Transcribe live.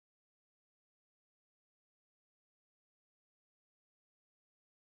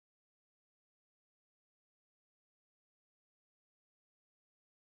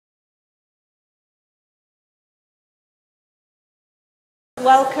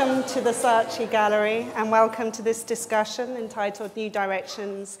Welcome to the Saatchi Gallery and welcome to this discussion entitled New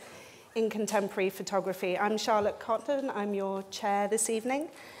Directions in Contemporary Photography. I'm Charlotte Cotton, I'm your chair this evening,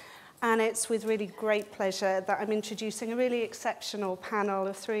 and it's with really great pleasure that I'm introducing a really exceptional panel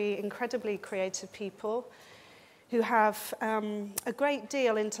of three incredibly creative people who have a great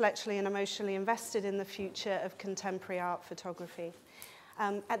deal intellectually and emotionally invested in the future of contemporary art photography.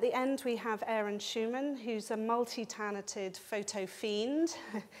 At the end, we have Schuman, who's a multi-talented photo fiend.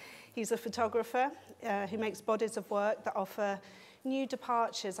 He's a photographer who makes bodies of work that offer new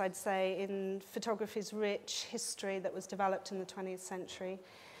departures, I'd say, in photography's rich history that was developed in the 20th century.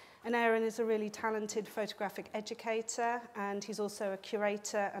 And Aaron is a really talented photographic educator, and he's also a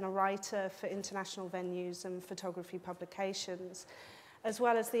curator and a writer for international venues and photography publications, as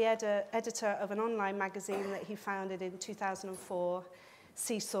well as the editor of an online magazine that he founded in 2004,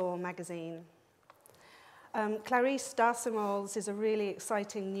 Seesaw magazine. Clarisse is a really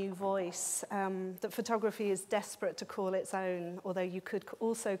exciting new voice that photography is desperate to call its own, although you could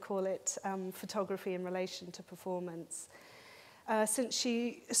also call it photography in relation to performance.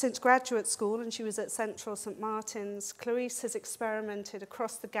 Since graduate school, and she was at Central St. Martin's, Clarisse has experimented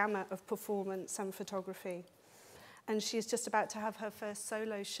across the gamut of performance and photography. And she's just about to have her first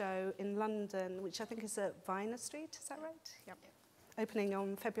solo show in London, which I think is at Viner Street, is that right? Yep. Opening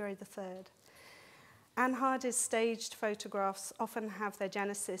on February the 3rd. Anne Hardy's staged photographs often have their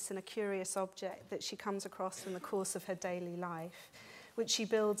genesis in a curious object that she comes across in the course of her daily life, which she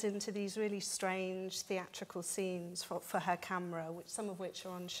builds into these really strange theatrical scenes for her camera, some of which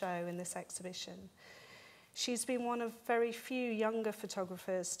are on show in this exhibition. She's been one of very few younger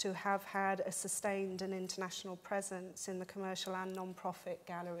photographers to have had a sustained and international presence in the commercial and non-profit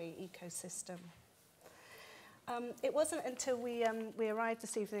gallery ecosystem. It wasn't until we arrived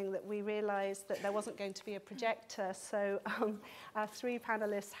this evening that we realised that there wasn't going to be a projector, so our three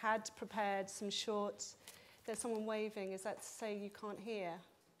panellists had prepared some short. There's someone waving. Is that to say you can't hear?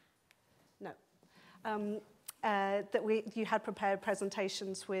 No. You had prepared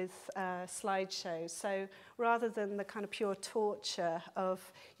presentations with slideshows. So rather than the kind of pure torture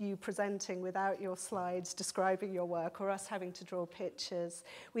of you presenting without your slides, describing your work, or us having to draw pictures,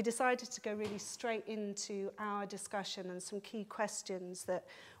 we decided to go really straight into our discussion and some key questions that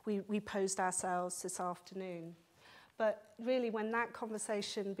we posed ourselves this afternoon. But really, when that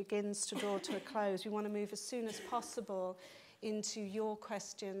conversation begins to draw to a close, we want to move as soon as possible into your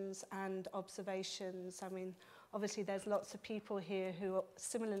questions and observations. I mean, obviously, there's lots of people here who are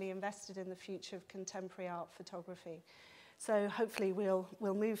similarly invested in the future of contemporary art photography. So hopefully we'll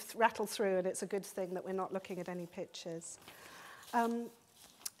rattle through, and it's a good thing that we're not looking at any pictures. I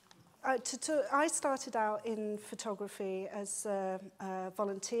started out in photography as a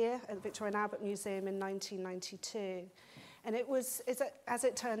volunteer at the Victoria and Albert Museum in 1992. And it was, as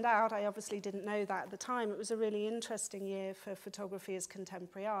it turned out, I obviously didn't know that at the time, it was a really interesting year for photography as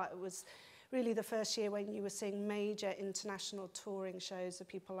contemporary art. It was really the first year when you were seeing major international touring shows of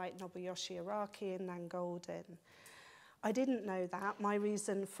people like Nobuyoshi Araki and Nan Goldin. I didn't know that. My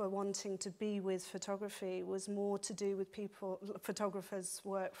reason for wanting to be with photography was more to do with photographers'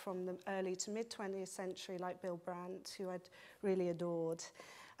 work from the early to mid-20th century, like Bill Brandt, who I'd really adored.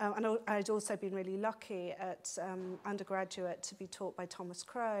 And I'd also been really lucky at undergraduate to be taught by Thomas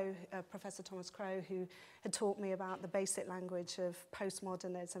Crowe, Professor Thomas Crowe, who had taught me about the basic language of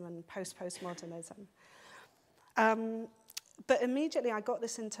postmodernism and post-postmodernism. But immediately I got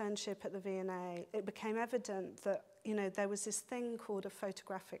this internship at the V&A. It became evident that, you know, there was this thing called a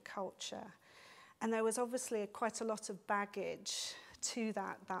photographic culture. And there was obviously quite a lot of baggage to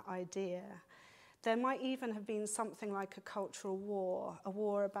that idea. There might even have been something like a cultural war, a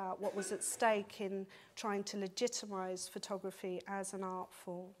war about what was at stake in trying to legitimize photography as an art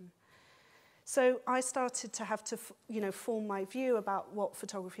form. So I started to have to, form my view about what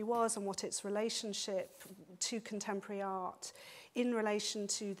photography was and what its relationship to contemporary art in relation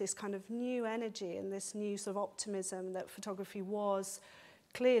to this kind of new energy and this new sort of optimism that photography was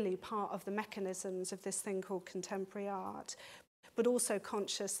clearly part of the mechanisms of this thing called contemporary art, but also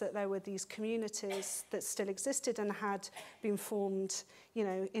conscious that there were these communities that still existed and had been formed,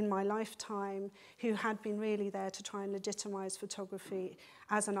 in my lifetime, who had been really there to try and legitimize photography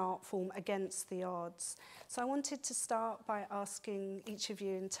as an art form against the odds. So I wanted to start by asking each of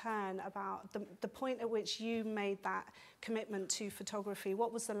you in turn about the point at which you made that commitment to photography.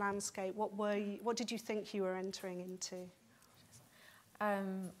 What was the landscape? What did you think you were entering into?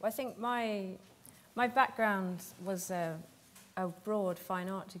 I think my background was a broad fine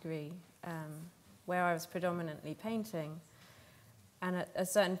art degree where I was predominantly painting. And at a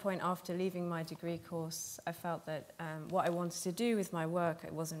certain point after leaving my degree course, I felt that what I wanted to do with my work,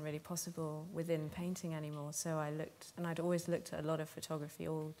 it wasn't really possible within painting anymore. So I looked, and I'd always looked at a lot of photography,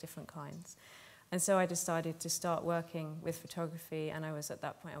 all different kinds. And so I decided to start working with photography, and I was at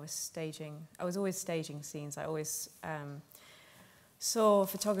that point, I was always staging scenes. I always saw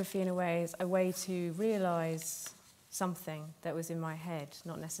photography in a way to realise something that was in my head,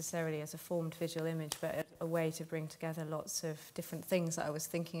 not necessarily as a formed visual image, but a way to bring together lots of different things that I was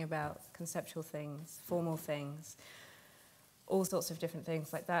thinking about, conceptual things, formal things, all sorts of different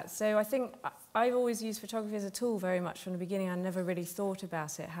things like that. So I think I've always used photography as a tool very much from the beginning. I never really thought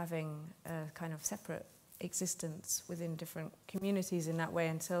about it having a kind of separate existence within different communities in that way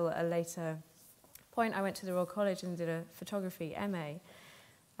until a later point. I went to the Royal College and did a photography MA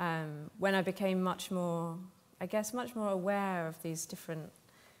when I became much more aware of these different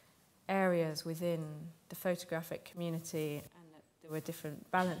areas within the photographic community, and that there were different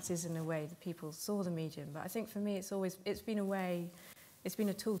balances in the way that people saw the medium. But I think for me, it's been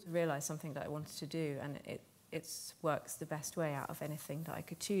a tool to realise something that I wanted to do, and it works the best way out of anything that I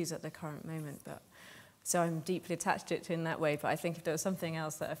could choose at the current moment. But so I'm deeply attached to it in that way. But I think if there was something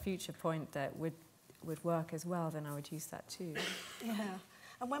else at a future point that would work as well, then I would use that too. Yeah.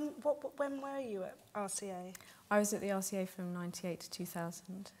 And when were you at RCA? I was at the RCA from 98 to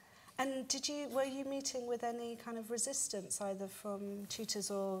 2000. And were you meeting with any kind of resistance, either from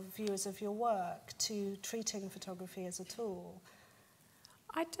tutors or viewers of your work, to treating photography as a tool?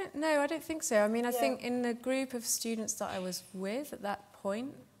 I don't know, I don't think so. I mean, I think in the group of students that I was with at that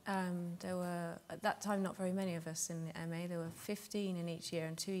point, there were, at that time, not very many of us in the MA. There were 15 in each year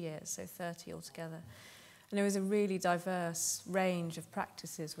and 2 years, so 30 altogether. And there was a really diverse range of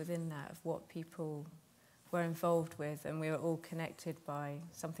practices within that, of what people were involved with, and we were all connected by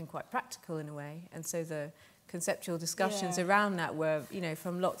something quite practical in a way. And so the conceptual discussions around that were, you know,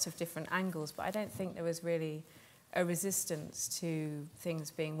 from lots of different angles, but I don't think there was really a resistance to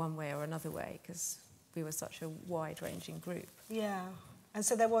things being one way or another way, because we were such a wide-ranging group. Yeah, and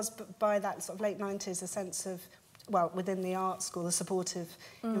so there was, by that sort of late 90s, a sense of, well, within the art school, the supportive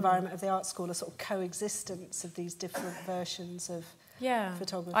environment of the art school, a sort of coexistence of these different versions of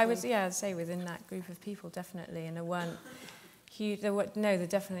photography. I would, say within that group of people, definitely, and there weren't huge, there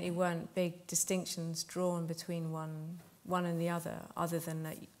definitely weren't big distinctions drawn between one and the other than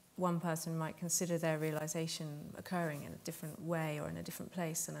that one person might consider their realisation occurring in a different way or in a different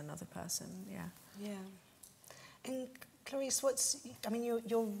place than another person, Yeah. And Clarisse,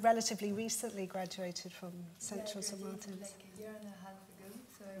 you're relatively recently graduated from Central St Martin's. Like a year and a half ago,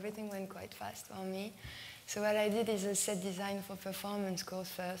 so everything went quite fast for me. So what I did is a set design for performance course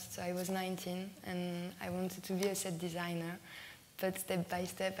first. So I was 19 and I wanted to be a set designer. But step by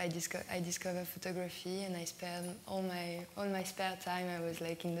step, I discovered photography, and I spent all my spare time. I was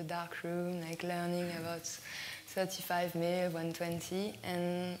like in the dark room, like learning about 35mm, 120,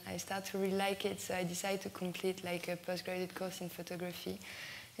 and I started to really like it. So I decided to complete like a postgraduate course in photography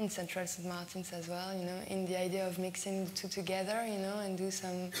in Central St Martin's as well. You know, in the idea of mixing the two together, you know, and do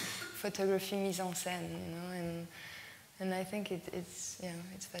some photography mise en scène, you know, and I think it's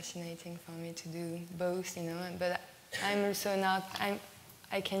fascinating for me to do both, you know, but. I'm also not,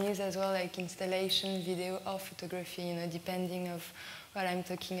 I can use as well like installation, video or photography, you know, depending of what I'm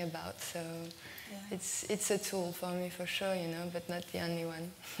talking about. So it's a tool for me for sure, you know, but not the only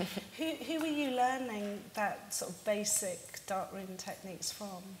one. Who were you learning that sort of basic darkroom techniques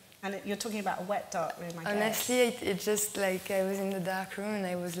from? And you're talking about a wet darkroom, I guess. Honestly, it just like I was in the dark room and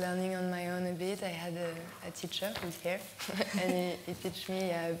I was learning on my own a bit. I had a teacher who's here, and he taught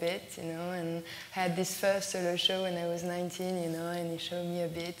me a bit, you know. And I had this first solo show when I was 19, you know, and he showed me a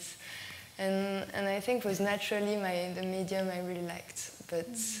bit. And I think it was naturally the medium I really liked.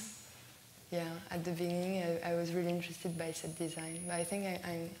 But yeah, at the beginning I was really interested by set design. But I think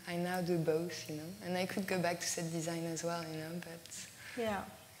I now do both, you know. And I could go back to set design as well, you know. But yeah.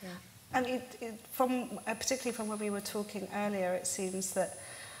 And particularly from when we were talking earlier, it seems that,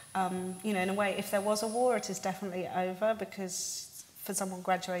 you know, in a way, if there was a war, it is definitely over, because for someone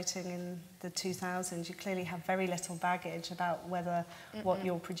graduating in the 2000s, you clearly have very little baggage about whether what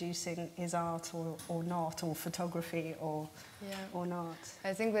you're producing is art or not, or photography or not.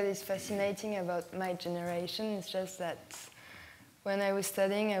 I think what is fascinating about my generation is just that when I was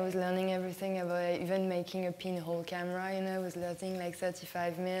studying, I was learning everything about even making a pinhole camera, you know. I was learning like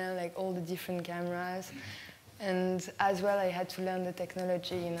 35mm, like all the different cameras. And as well, I had to learn the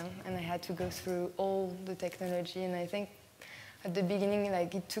technology, you know, and I had to go through all the technology. And I think at the beginning,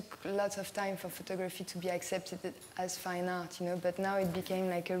 like, it took lots of time for photography to be accepted as fine art, you know, but now it became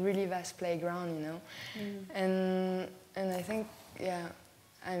like a really vast playground, you know. And I think yeah,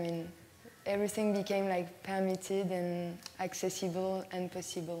 I mean, everything became like permitted and accessible and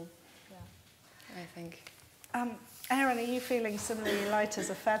possible, I think. Aaron, are you feeling similarly light as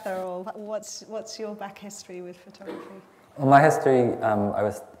a feather, or what's your back history with photography? Well, my history,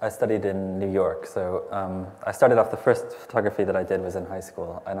 I studied in New York, so I started off, the first photography that I did was in high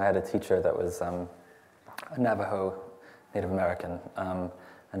school, and I had a teacher that was a Navajo Native American,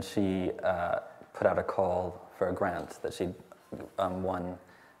 and she put out a call for a grant that she'd won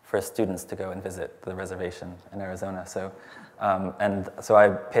for students to go and visit the reservation in Arizona. So, so I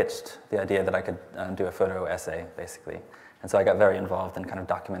pitched the idea that I could do a photo essay, basically. And so I got very involved in kind of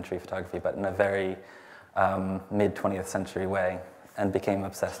documentary photography, but in a very mid-20th century way, and became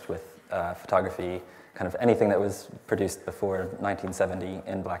obsessed with photography, kind of anything that was produced before 1970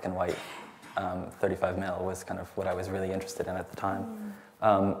 in black and white. 35mm was kind of what I was really interested in at the time.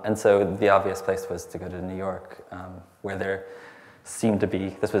 And so the obvious place was to go to New York, where there seemed to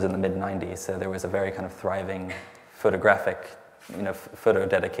be, this was in the mid-90s, so there was a very kind of thriving photographic,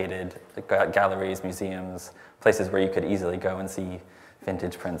 photo-dedicated galleries, museums, places where you could easily go and see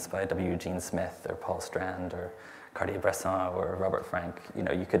vintage prints by W. Eugene Smith or Paul Strand or Cartier-Bresson or Robert Frank.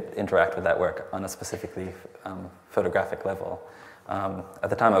 You could interact with that work on a specifically photographic level.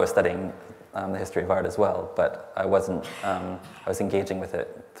 At the time I was studying the history of art as well, but I wasn't, I was engaging with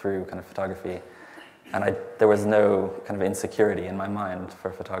it through kind of photography. And there was no kind of insecurity in my mind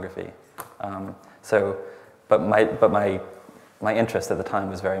for photography. But my interest at the time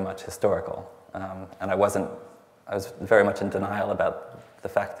was very much historical. And I was very much in denial about the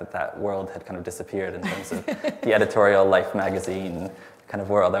fact that that world had kind of disappeared in terms of the editorial Life magazine kind of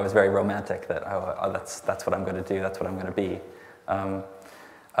world. I was very romantic that, that's what I'm going to do, that's what I'm going to be.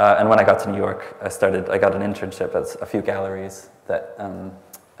 And when I got to New York, I got an internship at a few galleries that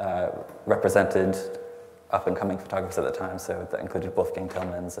represented up-and-coming photographers at the time, so that included Wolfgang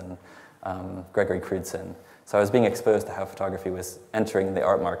Tillmans and Gregory Crewdson. So I was being exposed to how photography was entering the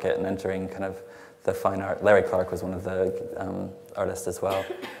art market and entering kind of the fine art. Larry Clark was one of the artists as well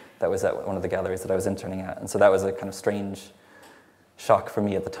that was at one of the galleries that I was interning at. And so that was a kind of strange shock for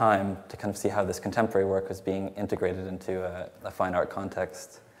me at the time to kind of see how this contemporary work was being integrated into a fine art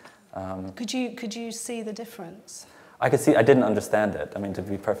context. Could you see the difference? I could see. I didn't understand it. I mean, to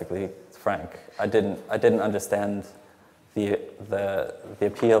be perfectly frank, I didn't understand the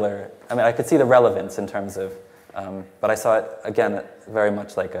appeal, or I mean, I could see the relevance in terms of, but I saw it again very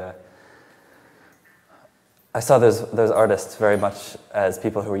much like I saw those artists very much as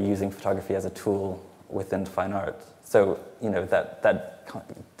people who were using photography as a tool within fine art. So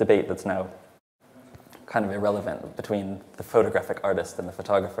that debate that's now kind of irrelevant between the photographic artist and the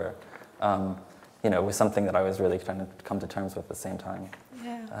photographer, was something that I was really trying to come to terms with at the same time.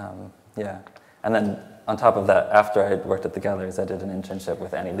 Yeah. And then on top of that, after I had worked at the galleries, I did an internship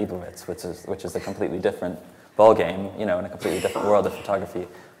with Annie Leibovitz, which is a completely different ballgame, in a completely different world of photography.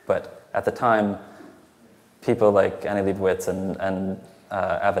 But at the time, people like Annie Leibovitz and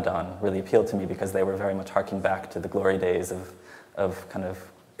Avedon really appealed to me because they were very much harking back to the glory days of kind of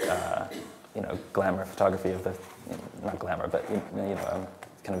glamour photography of the not glamour, but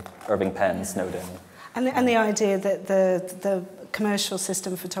kind of Irving Penn, Snowden. And the idea that the commercial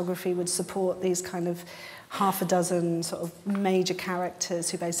system photography would support these kind of half a dozen sort of major characters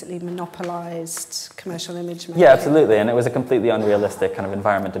who basically monopolized commercial image making. Yeah, absolutely, and it was a completely unrealistic kind of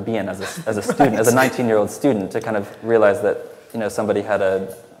environment to be in as a student, right. As a 19-year-old student, to kind of realize that somebody had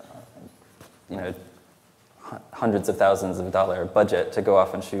a hundreds of thousands of dollar budget to go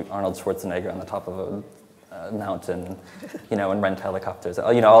off and shoot Arnold Schwarzenegger on the top of a mountain, and rent helicopters.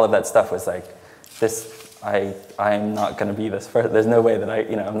 All of that stuff was like, this. I'm not going to be this. There's no way that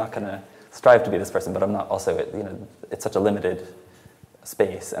I'm not going to strive to be this person, but I'm not also, it's such a limited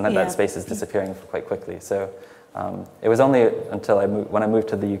space, and that space is disappearing quite quickly. So it was only until when I moved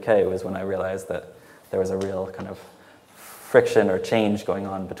to the UK, it was when I realized that there was a real kind of friction or change going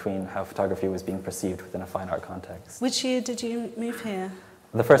on between how photography was being perceived within a fine art context. Which year did you move here?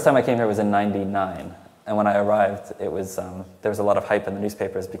 The first time I came here was in '99, and when I arrived, it was there was a lot of hype in the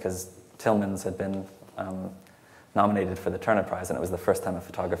newspapers because Tillmans had been nominated for the Turner Prize, and it was the first time a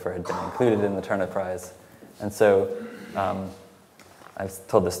photographer had been included in the Turner Prize. And so I've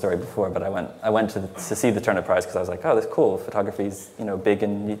told this story before, but I went to see the Turner Prize because I was like, oh, that's cool. Photography's big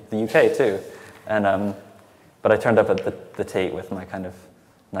in the UK too. And but I turned up at the Tate with my kind of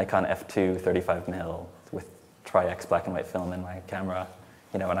Nikon F2 35mm with Tri-X black and white film in my camera,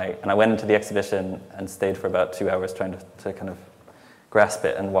 and I went into the exhibition and stayed for about 2 hours trying to kind of grasp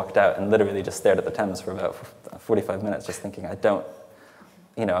it, and walked out and literally just stared at the Thames for about 45 minutes, just thinking, I'm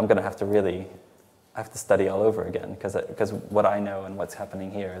going to have to really I have to study all over again, because what I know and what's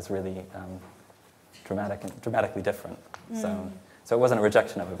happening here is really dramatically different. So it wasn't a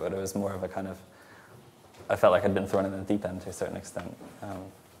rejection of it, but it was more of a kind of, I felt like I'd been thrown in the deep end to a certain extent.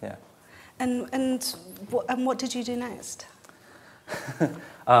 Yeah. And what did you do next?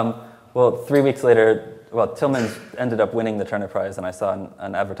 Well, 3 weeks later, Tillmans ended up winning the Turner Prize, and I saw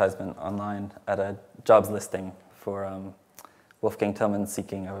an advertisement online at a jobs listing for Wolfgang Tillmans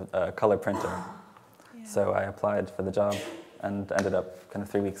seeking a color printer. Yeah. So I applied for the job and ended up kind of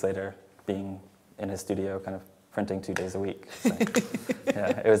 3 weeks later being in his studio, kind of printing 2 days a week. So,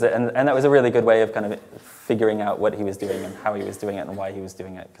 yeah, it was, and that was a really good way of kind of figuring out what he was doing and how he was doing it and why he was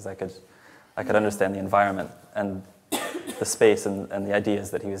doing it, because I could understand the environment and the space and the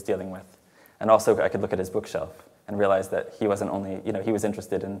ideas that he was dealing with. And also I could look at his bookshelf and realize that he wasn't only, he was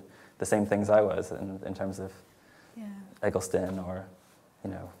interested in the same things I was in terms of Eggleston, or,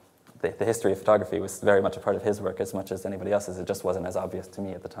 the history of photography was very much a part of his work as much as anybody else's. It just wasn't as obvious to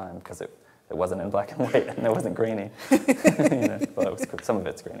me at the time because it wasn't in black and white and it wasn't grainy. Well, some of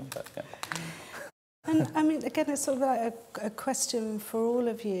it's grainy, but yeah. And I mean, again, it's sort of like a question for all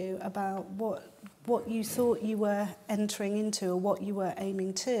of you about what you thought you were entering into, or what you were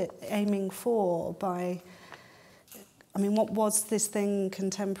aiming for by, I mean, what was this thing,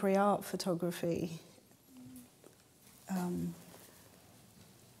 contemporary art photography?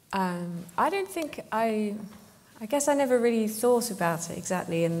 I don't think I guess I never really thought about it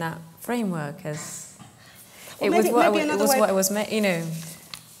exactly in that framework as it was what I was,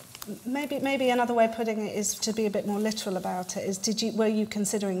 Maybe another way of putting it is to be a bit more literal about it. Were you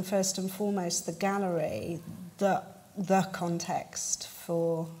considering first and foremost the gallery, the context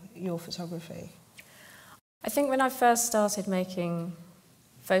for your photography? I think when I first started making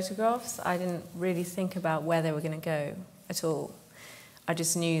photographs, I didn't really think about where they were going to go at all. I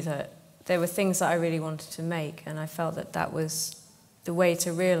just knew that there were things that I really wanted to make, and I felt that that was the way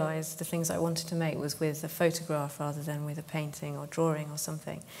to realise the things I wanted to make was with a photograph rather than with a painting or drawing or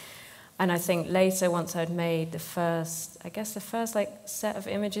something. And I think later, once I'd made the first like set of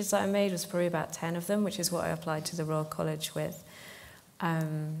images that I made was probably about 10 of them, which is what I applied to the Royal College with.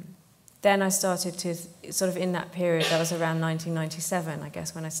 Then I started to, sort of in that period, that was around 1997, I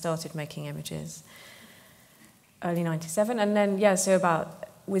guess, when I started making images. Early 97, and then, so about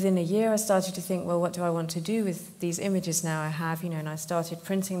within a year I started to think, well, what do I want to do with these images now I have, and I started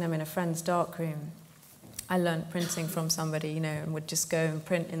printing them in a friend's darkroom. I learned printing from somebody, and would just go and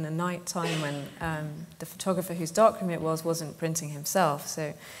print in the night time when the photographer whose darkroom it wasn't printing himself.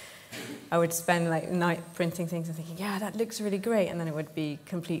 So I would spend like night printing things and thinking, yeah, that looks really great, and then it would be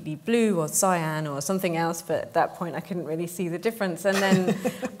completely blue or cyan or something else, but at that point I couldn't really see the difference. And then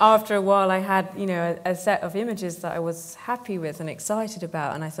after a while I had, a set of images that I was happy with and excited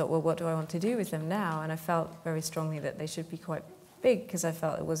about, and I thought, well, what do I want to do with them now? And I felt very strongly that they should be quite big, because I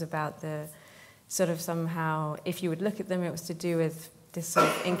felt it was about the sort of somehow, if you would look at them, it was to do with this sort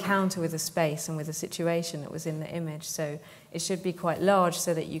of encounter with a space and with a situation that was in the image. So it should be quite large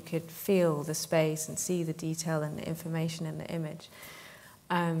so that you could feel the space and see the detail and the information in the image.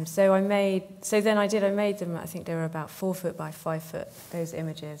 So I made them, I think they were about 4 foot by 5 foot, those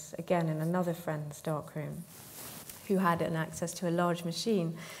images, again in another friend's darkroom who had an access to a large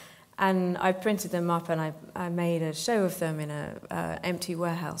machine. And I printed them up, and I made a show of them in an empty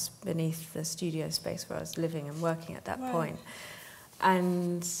warehouse beneath the studio space where I was living and working at that point.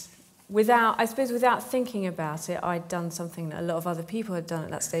 And without thinking about it, I'd done something that a lot of other people had done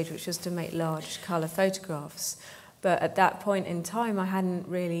at that stage, which was to make large colour photographs. But at that point in time, I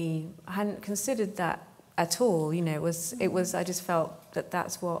hadn't considered that at all. I just felt that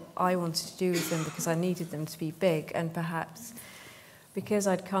that's what I wanted to do with them, because I needed them to be big, and perhaps because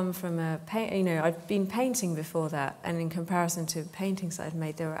I'd come from I'd been painting before that, and in comparison to paintings that I'd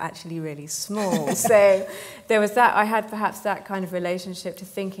made, they were actually really small. So there was that, I had perhaps that kind of relationship to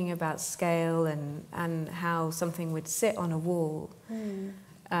thinking about scale and how something would sit on a wall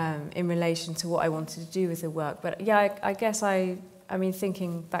in relation to what I wanted to do with the work. But yeah, I guess I mean,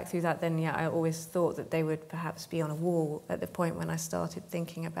 thinking back through that then, I always thought that they would perhaps be on a wall at the point when I started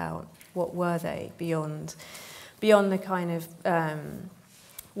thinking about what were they beyond the kind of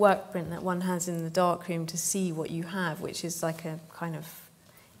work print that one has in the darkroom to see what you have, which is like a kind of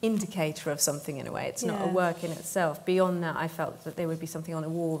indicator of something in a way. It's not a work in itself. Beyond that, I felt that there would be something on a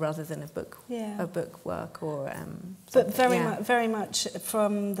wall rather than a book work or. But very much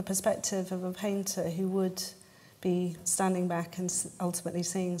from the perspective of a painter who would be standing back and ultimately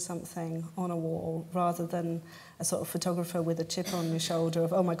seeing something on a wall rather than a sort of photographer with a chip on your shoulder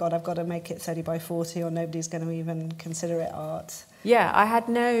of, oh my God, I've got to make it 30 by 40 or nobody's going to even consider it art. Yeah,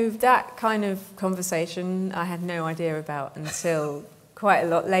 that kind of conversation I had no idea about until quite a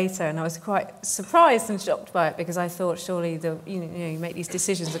lot later, and I was quite surprised and shocked by it because I thought surely you make these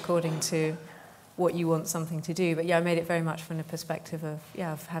decisions according to what you want something to do. But yeah, I made it very much from the perspective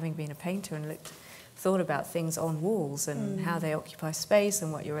of having been a painter and thought about things on walls and how they occupy space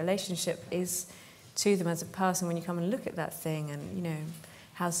and what your relationship is to them as a person when you come and look at that thing, and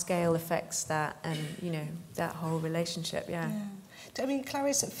how scale affects that, and that whole relationship. Yeah. I mean,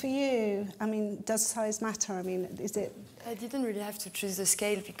 Clarisse, for you, I mean, does size matter? I mean, is it? I didn't really have to choose the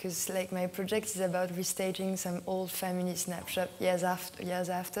scale because, like, my project is about restaging some old family snapshot years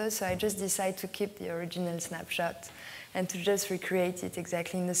after. So I just decided to keep the original snapshot and to just recreate it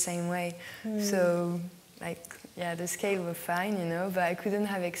exactly in the same way. So, like, yeah, the scale was fine, but I couldn't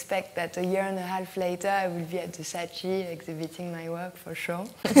have expected that a year and a half later I would be at the Saatchi exhibiting my work for sure.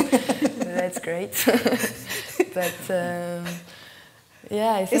 So that's great. But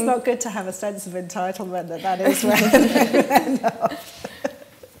yeah, I think it's not good to have a sense of entitlement that is when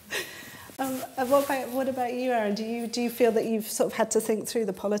what about you, Aaron? Do you feel that you've sort of had to think through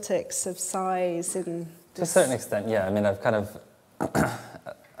the politics of size in to a certain extent, yeah. I mean, I've kind of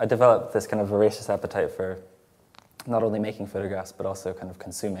I developed this kind of voracious appetite for not only making photographs but also kind of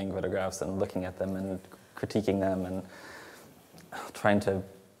consuming photographs and looking at them and critiquing them and trying to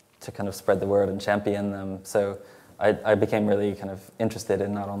kind of spread the word and champion them. So I became really kind of interested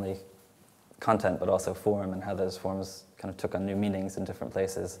in not only content but also form and how those forms kind of took on new meanings in different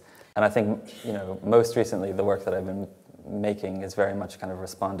places. And I think, most recently the work that I've been making is very much kind of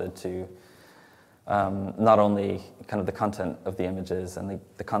responded to not only kind of the content of the images and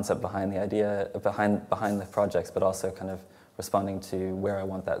the concept behind the idea, behind the projects, but also kind of responding to where I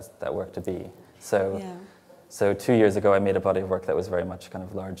want that work to be. So 2 years ago I made a body of work that was very much kind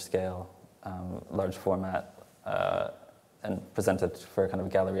of large scale, large format, and presented for a kind of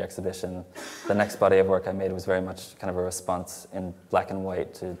gallery exhibition. The next body of work I made was very much kind of a response in black and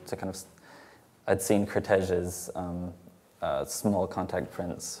white to kind of, I'd seen Cortége's small contact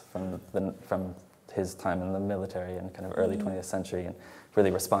prints from his time in the military and kind of early 20th century, and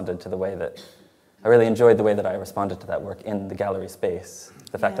really responded to the way that, I really enjoyed the way that I responded to that work in the gallery space.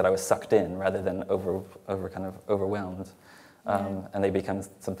 The fact that I was sucked in rather than overwhelmed, and they become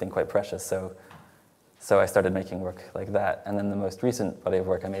something quite precious. So I started making work like that. And then the most recent body of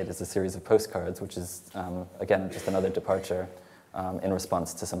work I made is a series of postcards, which is, again, just another departure in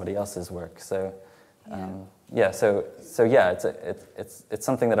response to somebody else's work. So, it's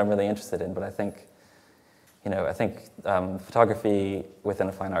something that I'm really interested in. But I think, photography within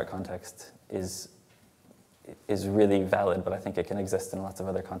a fine art context is really valid, but I think it can exist in lots of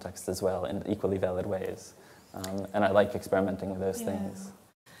other contexts as well in equally valid ways. And I like experimenting with those things.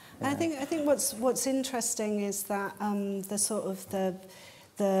 I think what's interesting is that the sort of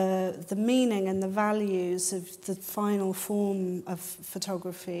the meaning and the values of the final form of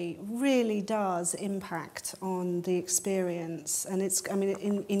photography really does impact on the experience. And it's, I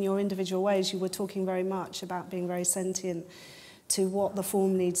mean, in your individual ways, you were talking very much about being very sentient to what the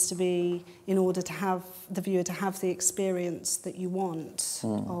form needs to be in order to have the viewer to have the experience that you want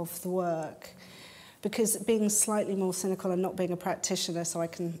of the work. Because being slightly more cynical and not being a practitioner, so I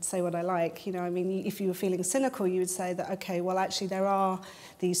can say what I like, I mean, if you were feeling cynical, you would say that, okay, well, actually there are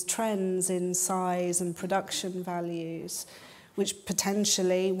these trends in size and production values, which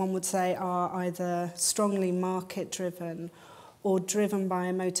potentially, one would say, are either strongly market-driven or driven by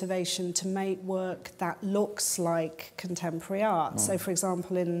a motivation to make work that looks like contemporary art. So, for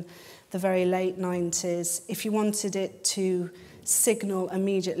example, in the very late 90s, if you wanted it to signal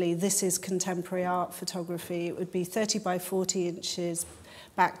immediately this is contemporary art photography, it would be 30 by 40 inches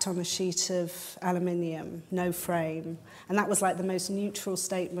backed on a sheet of aluminium, no frame. And that was like the most neutral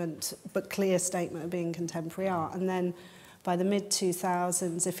statement but clear statement of being contemporary art. And then by the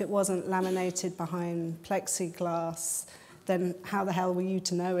mid-2000s, if it wasn't laminated behind plexiglass, then how the hell were you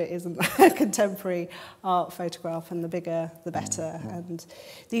to know it isn't a contemporary art photograph, and the bigger the better. And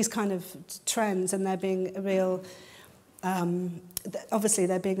these kind of trends, and there being a real obviously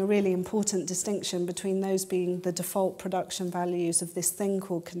there being a really important distinction between those being the default production values of this thing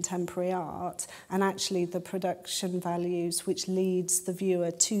called contemporary art and actually the production values which leads the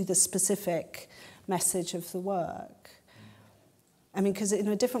viewer to the specific message of the work. I mean, because in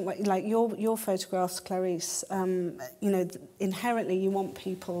a different way, like your photographs, Clarisse, inherently you want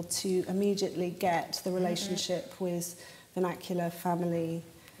people to immediately get the relationship with vernacular family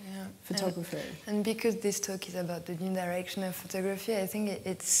photography. And because this talk is about the new direction of photography, I think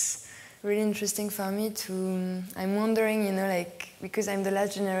it's really interesting for me to, I'm wondering, you know, like, because I'm the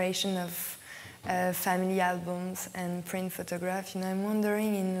last generation of family albums and print photograph, you know, I'm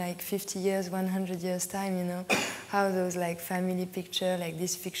wondering in like 50 years, 100 years time, you know, how those like family picture, like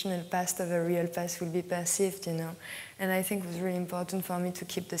this fictional past of a real past will be perceived, you know. And I think it was really important for me to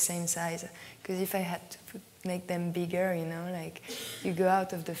keep the same size, because if I had to make them bigger, you know, like you go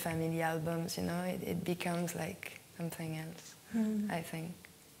out of the family albums, you know, it becomes like something else, I think.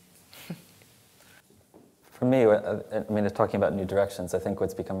 For me, I mean, talking about new directions, I think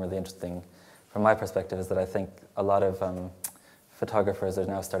what's become really interesting from my perspective is that I think a lot of photographers are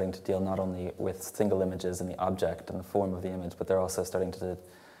now starting to deal not only with single images and the object and the form of the image, but they're also starting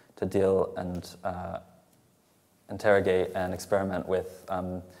to deal and interrogate and experiment with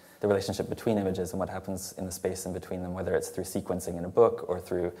the relationship between images and what happens in the space in between them, whether it's through sequencing in a book or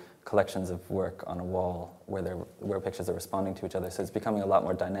through collections of work on a wall where pictures are responding to each other. So it's becoming a lot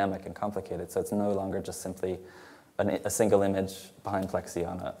more dynamic and complicated. So it's no longer just simply a single image behind plexi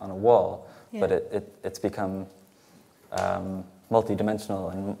on a wall, but it's become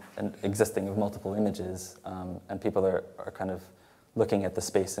multi-dimensional and existing of multiple images, and people are kind of looking at the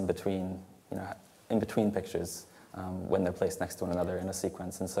space in between, you know, in between pictures when they're placed next to one another in a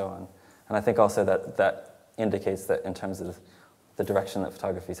sequence and so on. And I think also that indicates that in terms of the direction that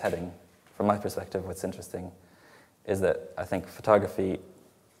photography is heading, from my perspective, what's interesting is that I think photography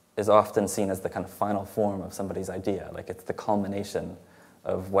is often seen as the kind of final form of somebody's idea. Like it's the culmination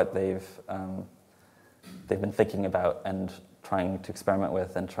of what they've been thinking about and trying to experiment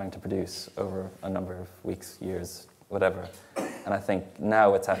with and trying to produce over a number of weeks, years, whatever. And I think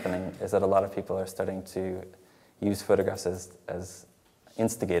now what's happening is that a lot of people are starting to use photographs as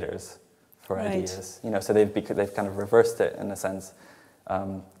instigators for ideas. You know, so they've kind of reversed it in a sense,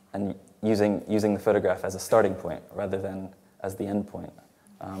 and using the photograph as a starting point rather than as the end point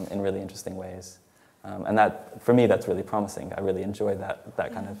in really interesting ways. And that, for me, that's really promising. I really enjoy that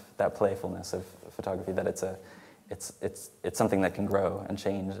kind of that playfulness of photography. That it's something that can grow and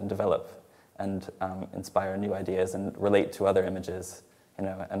change and develop and inspire new ideas and relate to other images. You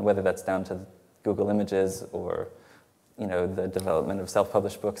know, and whether that's down to Google Images or, you know, the development of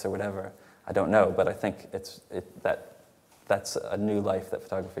self-published books or whatever, I don't know. But I think that's a new life that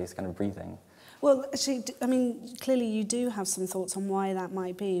photography is kind of breathing. Well, actually, I mean, clearly you do have some thoughts on why that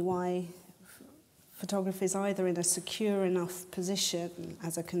might be, why photography is either in a secure enough position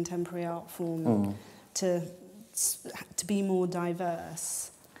as a contemporary art form to be more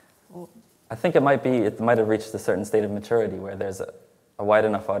diverse. Or I think it might have reached a certain state of maturity where there's a wide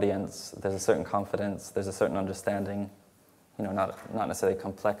enough audience, there's a certain confidence, there's a certain understanding, you know, not necessarily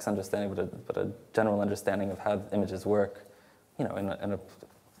complex understanding, but a general understanding of how images work, you know, in a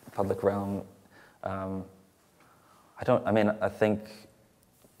public realm. I think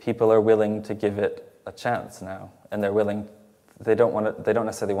people are willing to give it a chance now, and they don't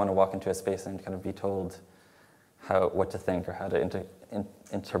necessarily want to walk into a space and kind of be told what to think or how to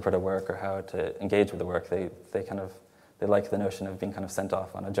interpret a work or how to engage with the work. They like the notion of being kind of sent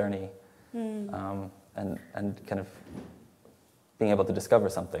off on a journey, and kind of being able to discover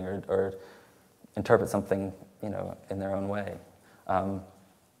something or interpret something, you know, in their own way. And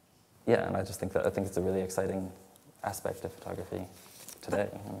I just think it's a really exciting aspect of photography today.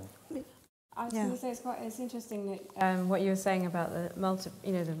 I was going to say it's interesting that what you were saying about the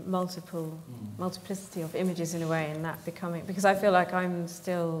multiplicity of images in a way, and that becoming, because I feel like I'm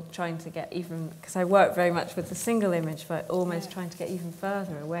still trying to get even, because I work very much with the single image, but almost trying to get even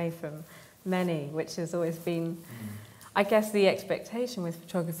further away from many, which has always been, I guess the expectation with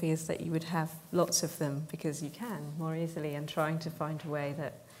photography is that you would have lots of them because you can more easily, and trying to find a way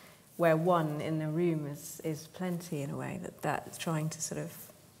that where one in the room is plenty in a way, that's trying to sort of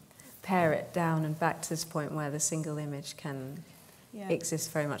pare it down and back to this point where the single image can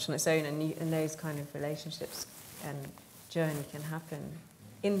exist very much on its own, and those kind of relationships and journey can happen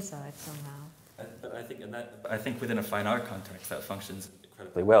inside somehow. But I think within a fine art context that functions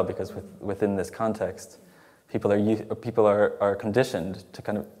incredibly well, because within this context, people are conditioned to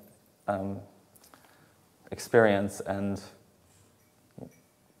kind of experience and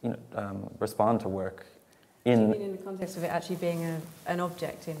respond to work. Do you mean in the context of it actually being an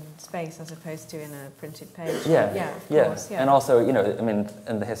object in space as opposed to in a printed page? Of course. And also, you know, I mean,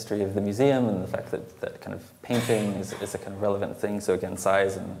 in the history of the museum and the fact that kind of painting is a kind of relevant thing. So again,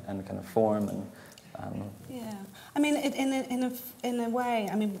 size and kind of form and. I mean, in a way,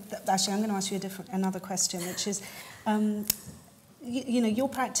 I mean, actually, I'm going to ask you another question, which is, you know, your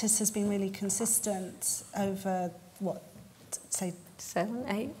practice has been really consistent over say 7,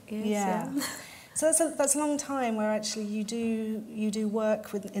 8 years. Yeah. So that's a long time where actually you do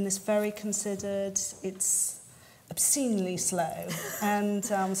work in this very considered. It's obscenely slow, and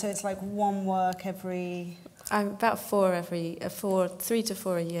so it's like one work every. I'm about 3 to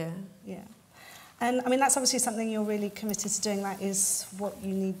 4 a year. Yeah. And I mean, that's obviously something you're really committed to doing. That is what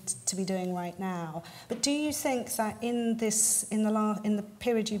you need to be doing right now. But do you think that in the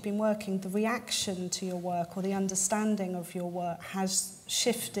period you've been working, the reaction to your work or the understanding of your work has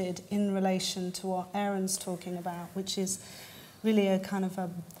shifted in relation to what Aaron's talking about, which is really a kind of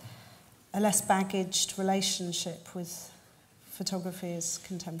a less baggaged relationship with photography as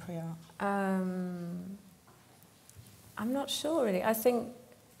contemporary art? I'm not sure, really. I think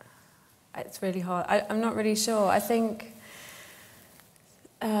it's really hard. I'm not really sure. I think...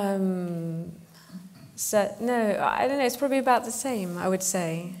 no, I don't know. It's probably about the same, I would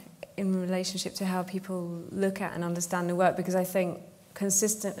say, in relationship to how people look at and understand the work, because I think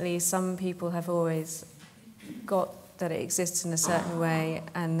consistently some people have always got that it exists in a certain way,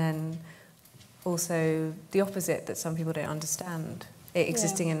 and then also the opposite, that some people don't understand it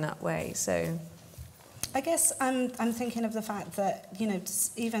existing in that way. So I guess I'm thinking of the fact that, you know,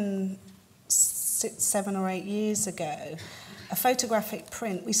 even 7 or 8 years ago, a photographic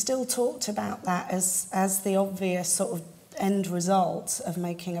print, we still talked about that as the obvious sort of end result of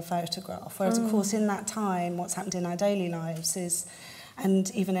making a photograph. Whereas, of course, in that time, what's happened in our daily lives is, and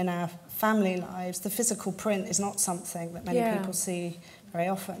even in our family lives, the physical print is not something that many people see very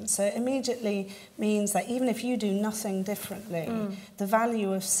often. So it immediately means that even if you do nothing differently, the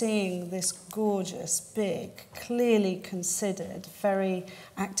value of seeing this gorgeous, big, clearly considered, very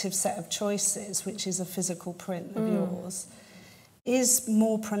active set of choices, which is a physical print of yours, is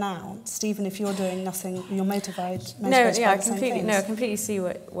more pronounced, even if you're doing nothing, you're motivated by the same things. I completely see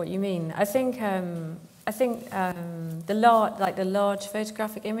what you mean. I think the large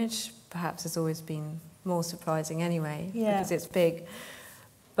photographic image perhaps has always been more surprising anyway, because it's big.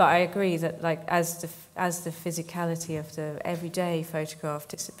 But I agree that, like, as the physicality of the everyday photograph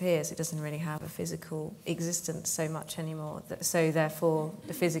disappears, it doesn't really have a physical existence so much anymore. So therefore,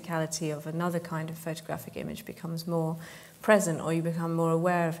 the physicality of another kind of photographic image becomes more present, or you become more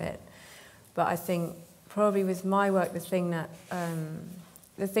aware of it. But I think probably with my work, the thing that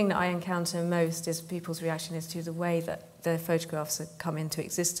I encounter most is people's reaction is to the way that the photographs have come into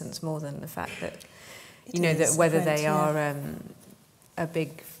existence, more than the fact that, that whether they are a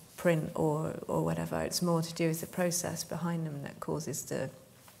big print or whatever. It's more to do with the process behind them that causes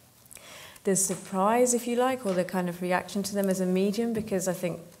the surprise, if you like, or the kind of reaction to them as a medium, because I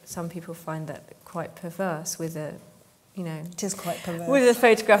think some people find that quite perverse with a, it is quite perverse. With a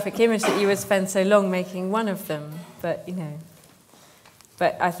photographic image that you would spend so long making one of them, but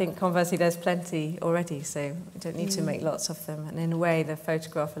But I think conversely there's plenty already, so you don't need to make lots of them. And in a way, the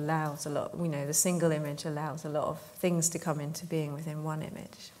photograph allows a lot, the single image allows a lot of things to come into being within one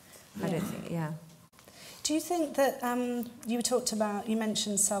image. I don't think, Do you think that you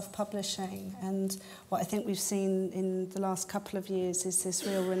mentioned self-publishing, and what I think we've seen in the last couple of years is this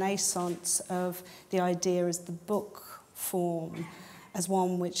real renaissance of the idea as the book form, as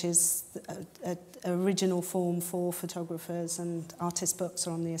one which is an original form for photographers, and artist books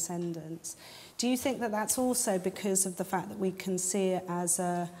are on the ascendant. Do you think that that's also because of the fact that we can see it as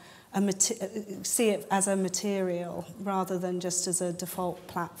a material rather than just as a default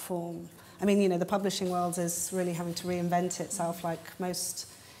platform? I mean, the publishing world is really having to reinvent itself, like most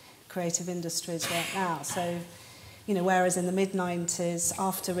creative industries right now. So, whereas in the mid-90s,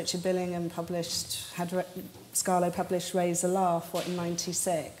 after Richard Billingham Scarlo published Raise a Laugh, in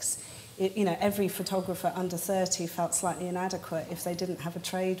 96, every photographer under 30 felt slightly inadequate if they didn't have a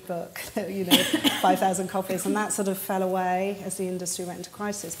trade book, 5,000 copies, and that sort of fell away as the industry went into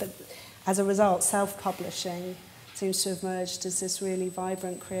crisis. But as a result, self-publishing seems to have emerged as this really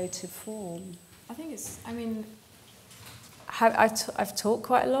vibrant creative form. I think I've taught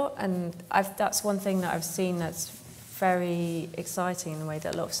quite a lot, and that's one thing that I've seen that's very exciting in the way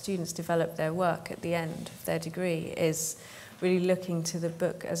that a lot of students develop their work at the end of their degree, is really looking to the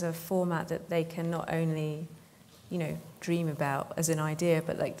book as a format that they can not only, dream about as an idea,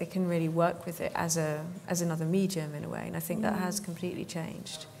 but like they can really work with it as another medium in a way. And I think that has completely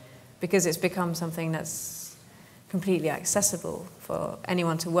changed, because it's become something that's completely accessible for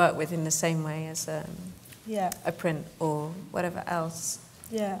anyone to work with in the same way as a print or whatever else.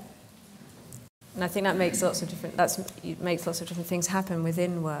 Yeah. And I think that makes lots of different things happen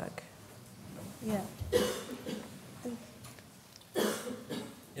within work. Yeah.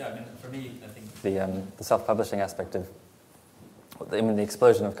 Yeah, I mean, for me, I think the self-publishing aspect of, the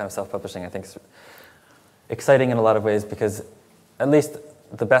explosion of kind of self-publishing, I think is exciting in a lot of ways, because at least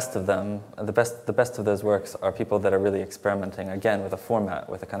the best of them, the best of those works are people that are really experimenting, again, with a format,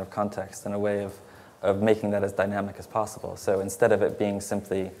 with a kind of context, and a way of making that as dynamic as possible. So instead of it being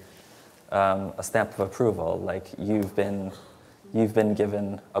simply a stamp of approval, like you've been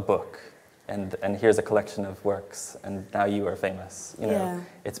given a book, and here's a collection of works, and now you are famous. You know, Yeah.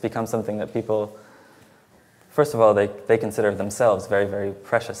 It's become something that people, first of all, they consider themselves very, very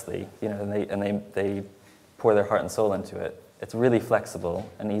preciously, you know, and they pour their heart and soul into it. It's really flexible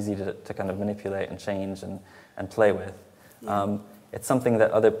and easy to kind of manipulate and change and play with. Yeah. It's something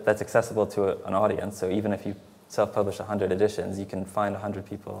that's accessible to an audience. So even if you self-publish 100 editions, you can find 100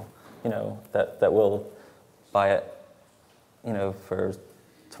 people, you know, that will buy it, you know, for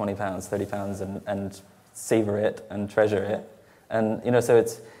 £20, £30, and savor it and treasure it. And you know, so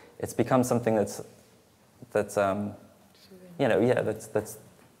it's become something that's you know, yeah,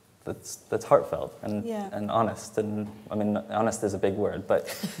 that's heartfelt and honest. And I mean, honest is a big word, but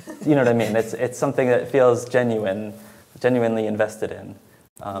you know what I mean. It's something that feels genuinely invested in.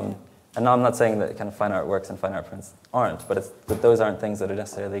 And I'm not saying that kind of fine art works and fine art prints aren't, but those aren't things that are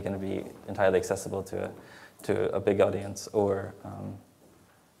necessarily going to be entirely accessible to a big audience, or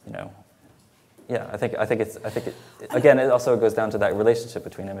you know, yeah. I think it again. It also goes down to that relationship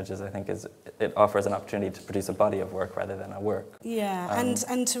between images. I think it offers an opportunity to produce a body of work rather than a work. Yeah,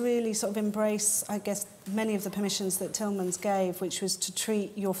 and to really sort of embrace, I guess, many of the permissions that Tillmans gave, which was to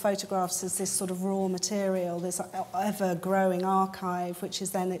treat your photographs as this sort of raw material, this ever-growing archive, which is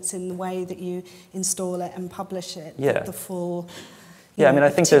then it's in the way that you install it and publish it, that the full, yeah, I mean, I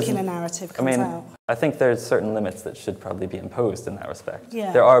think there's particular narrative comes out. I think there's certain limits that should probably be imposed in that respect.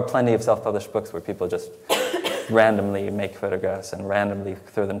 Yeah. There are plenty of self-published books where people just randomly make photographs and randomly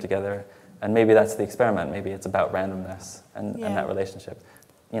throw them together, and maybe that's the experiment. Maybe it's about randomness and that relationship.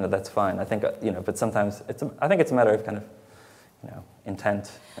 You know, that's fine. I think, you know, but sometimes I think it's a matter of kind of, you know,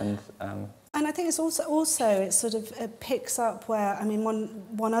 intent and. And I think it's also it sort of picks up where, I mean,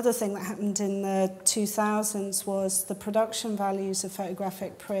 one other thing that happened in the 2000s was the production values of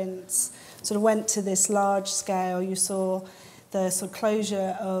photographic prints sort of went to this large scale. You saw the sort of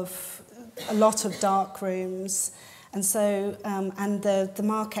closure of a lot of dark rooms, and so and the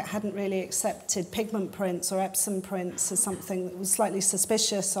market hadn't really accepted pigment prints or Epsom prints as something that was slightly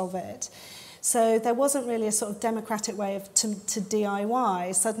suspicious of it. So there wasn't really a sort of democratic way to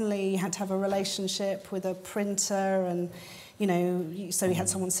DIY. Suddenly you had to have a relationship with a printer, and you know, so you had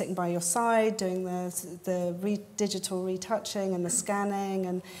someone sitting by your side doing the digital retouching and the scanning,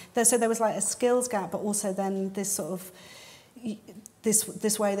 and so there was like a skills gap, but also then this sort of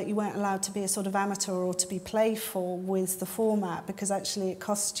this way that you weren't allowed to be a sort of amateur or to be playful with the format, because actually it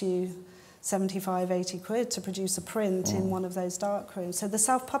cost you 75, 80 quid to produce a print in one of those dark rooms. So the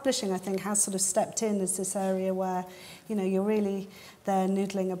self-publishing, I think, has sort of stepped in as this area where, you know, you're really there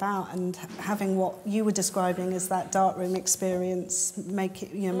noodling about and having what you were describing as that dark room experience,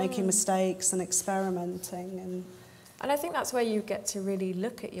 making mistakes and experimenting. And I think that's where you get to really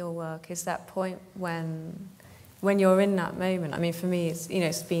look at your work, is that point when you're in that moment. I mean, for me, it's, you know,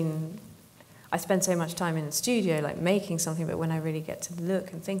 it's been, I spend so much time in the studio, like making something, but when I really get to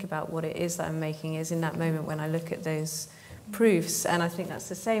look and think about what it is that I'm making is in that moment when I look at those proofs. And I think that's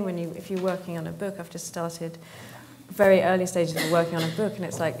the same if you're working on a book. I've just started very early stages of working on a book, and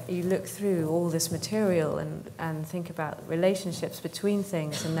it's like you look through all this material and think about relationships between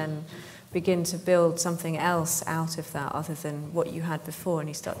things, and then begin to build something else out of that other than what you had before, and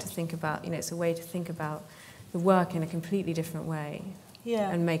you start to think about, you know, it's a way to think about the work in a completely different way.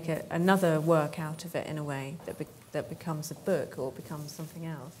 Yeah. And make another work out of it in a way that becomes a book or becomes something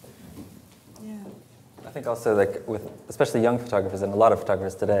else. Yeah. I think also, like, with especially young photographers and a lot of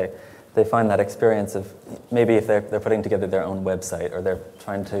photographers today, they find that experience of maybe if they're putting together their own website or they're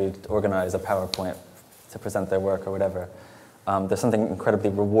trying to organize a PowerPoint to present their work or whatever, there's something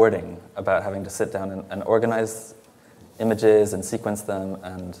incredibly rewarding about having to sit down and organize images and sequence them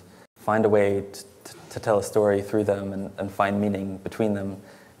and find a way to tell a story through them and find meaning between them.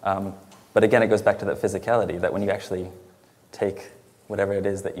 But again, it goes back to that physicality, that when you actually take whatever it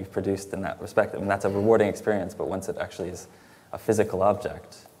is that you've produced in that respect, I mean, that's a rewarding experience, but once it actually is a physical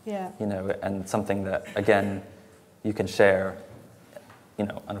object, you know, and something that, again, you can share, you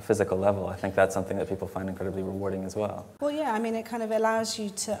know, on a physical level, I think that's something that people find incredibly rewarding as well. Well, yeah, I mean, it kind of allows you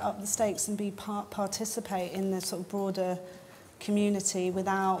to up the stakes and participate in the sort of broader community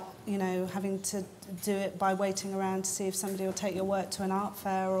without, you know, having to do it by waiting around to see if somebody will take your work to an art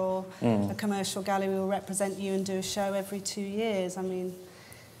fair or a commercial gallery will represent you and do a show every 2 years. I mean,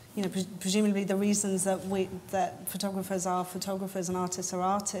 you know, presumably the reasons that photographers are photographers and artists are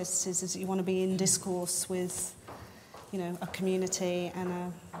artists is that you want to be in discourse with you know, a community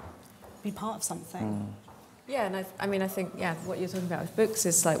and be part of something. Yeah, and I mean, I think, yeah, what you're talking about with books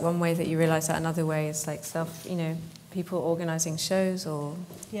is like one way that you realise that. Another way is like you know, people organising shows or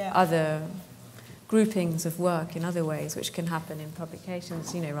other groupings of work in other ways, which can happen in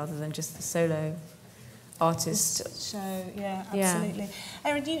publications, you know, rather than just the solo artist show. Yeah, absolutely.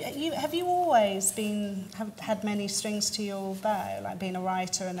 Erin, have you always had many strings to your bow, like being a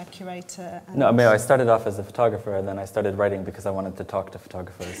writer and a curator? And no, I mean, I started off as a photographer, and then I started writing because I wanted to talk to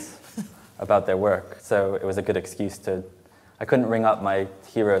photographers about their work. So it was a good excuse to. I couldn't ring up my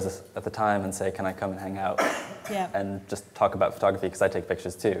heroes at the time and say, "Can I come and hang out?" and just talk about photography because I take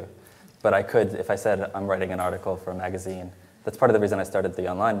pictures too. But I could, if I said I'm writing an article for a magazine. That's part of the reason I started the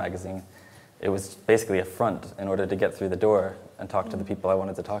online magazine. It was basically a front in order to get through the door and talk to the people I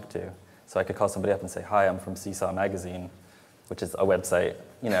wanted to talk to. So I could call somebody up and say, "Hi, I'm from Seesaw Magazine," which is a website,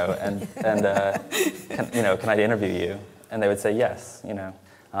 you know, and can I interview you? And they would say yes, you know.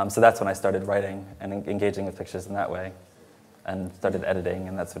 So that's when I started writing and engaging with pictures in that way, and started editing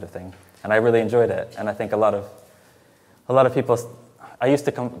and that sort of thing. And I really enjoyed it. And I think a lot of people. I used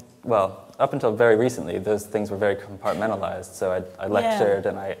to up until very recently, those things were very compartmentalized. So I lectured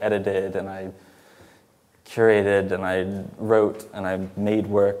and I edited and I curated and I wrote and I made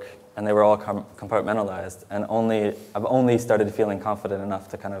work, and they were all compartmentalized. And I've only started feeling confident enough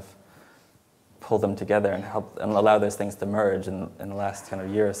to kind of pull them together and help and allow those things to merge in the last kind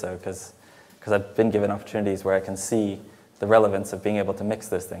of year or so, because I've been given opportunities where I can see the relevance of being able to mix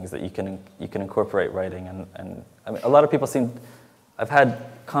those things, that you can incorporate writing and I mean, a lot of people I've had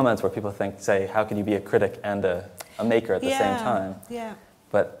comments where people say, how can you be a critic and a maker at the same time? Yeah.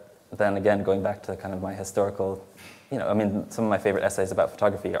 But then again, going back to kind of my historical, you know, I mean, some of my favorite essays about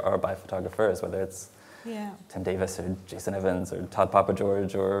photography are by photographers, whether it's Tim Davis or Jason Evans or Todd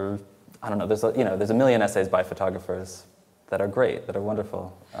Papageorge or, I don't know, there's a million essays by photographers that are great, that are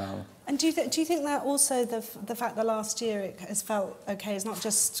wonderful. And do you think that also the fact that last year it has felt okay is not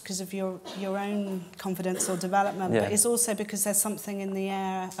just because of your own confidence or development, but it's also because there's something in the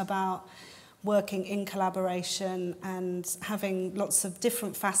air about working in collaboration and having lots of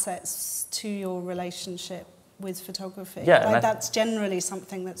different facets to your relationship with photography. Yeah, like that's generally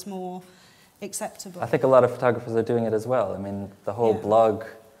something that's more acceptable. I think a lot of photographers are doing it as well. I mean, the whole blog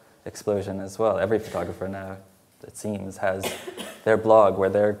explosion as well. Every photographer now, it seems, has their blog where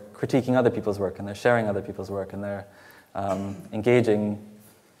they're critiquing other people's work and they're sharing other people's work and they're engaging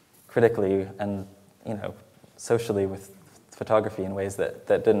critically and, you know, socially with photography in ways that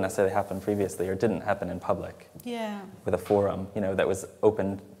didn't necessarily happen previously or didn't happen in public. With a forum, you know, that was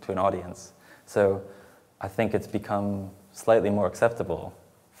open to an audience. So I think it's become slightly more acceptable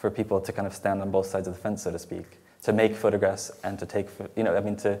for people to kind of stand on both sides of the fence, so to speak, to make photographs and to take, you know, I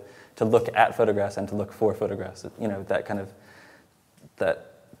mean, to look at photographs and to look for photographs, you know, that kind of,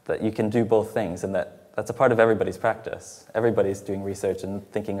 that you can do both things, and that's a part of everybody's practice. Everybody's doing research and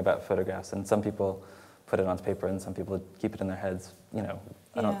thinking about photographs, and some people put it on paper and some people keep it in their heads, you know.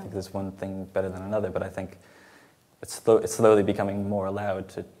 I don't think there's one thing better than another, but I think it's slowly becoming more allowed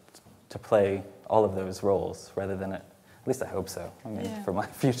to play all of those roles rather than at least I hope so. I mean, for my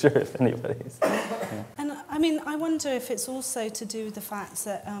future, if anybody's. And I mean, I wonder if it's also to do with the fact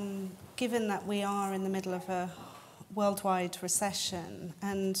that given that we are in the middle of a worldwide recession,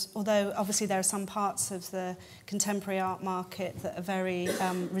 and although obviously there are some parts of the contemporary art market that are very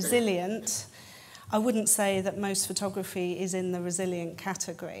resilient, I wouldn't say that most photography is in the resilient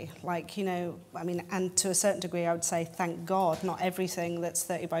category. Like, you know, I mean, and to a certain degree, I would say, thank God, not everything that's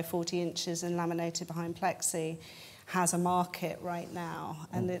 30 by 40 inches and laminated behind plexi has a market right now,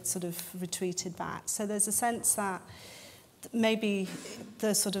 and it's sort of retreated back. So there's a sense that maybe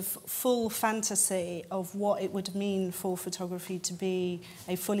the sort of full fantasy of what it would mean for photography to be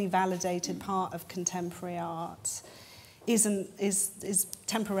a fully validated part of contemporary art is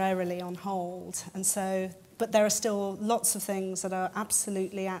temporarily on hold. And so, but there are still lots of things that are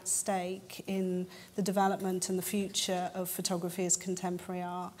absolutely at stake in the development and the future of photography as contemporary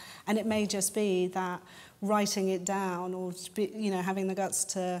art. And it may just be that writing it down, or you know, having the guts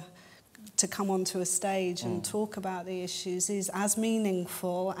to come onto a stage and talk about the issues is as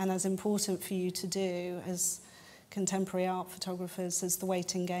meaningful and as important for you to do as contemporary art photographers as the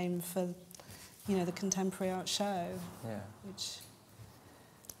waiting game for, you know, the contemporary art show. Which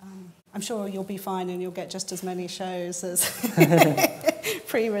I'm sure you'll be fine and you'll get just as many shows as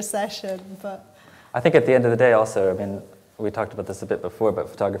pre-recession. But I think at the end of the day also, I mean, we talked about this a bit before, but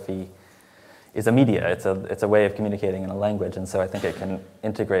photography is a media. It's a way of communicating in a language, and so I think it can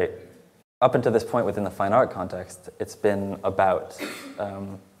integrate. Up until this point within the fine art context, it's been about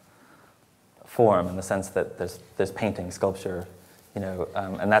form in the sense that there's painting, sculpture, you know,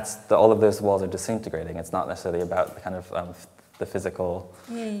 and all of those walls are disintegrating. It's not necessarily about the kind of the physical,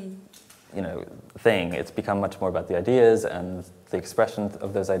 you know, thing. It's become much more about the ideas and the expression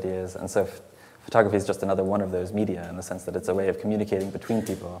of those ideas. And so photography is just another one of those media in the sense that it's a way of communicating between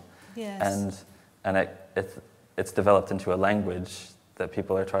people. Yes. And it's developed into a language that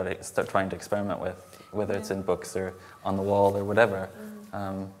people are trying to experiment with, whether it's in books or on the wall or whatever.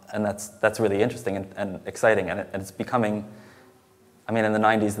 And that's really interesting and exciting. And it's becoming, I mean, in the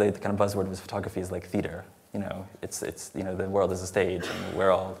 90s, the kind of buzzword was photography is like theater. You know, it's you know, the world is a stage and we're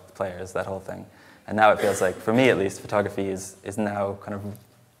all players, that whole thing. And now it feels like, for me at least, photography is now kind of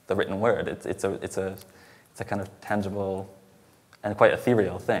the written word. It's a kind of tangible and quite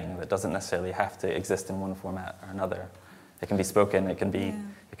ethereal thing that doesn't necessarily have to exist in one format or another. It can be spoken, it can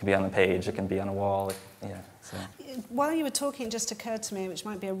be on a page, it can be on a wall. So. While you were talking, it just occurred to me, which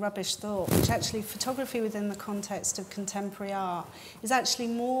might be a rubbish thought, which actually photography within the context of contemporary art is actually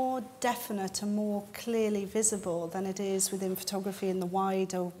more definite and more clearly visible than it is within photography in the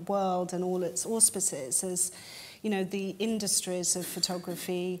wider world and all its auspices. As you know, the industries of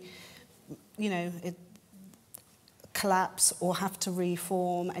photography, you know, collapse or have to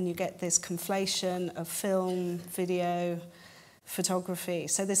reform, and you get this conflation of film, video, photography.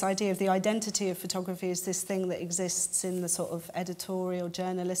 So this idea of the identity of photography is this thing that exists in the sort of editorial,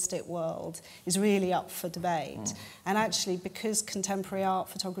 journalistic world is really up for debate. And actually, because contemporary art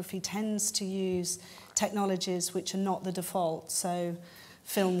photography tends to use technologies which are not the default, so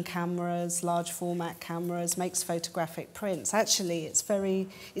film cameras, large format cameras, makes photographic prints. Actually, it's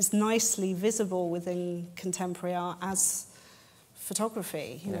nicely visible within contemporary art as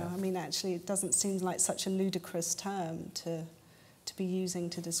photography. You know, I mean, actually, it doesn't seem like such a ludicrous term to be using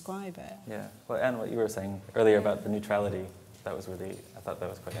to describe it. Yeah. Well, and what you were saying earlier about the neutrality, I thought that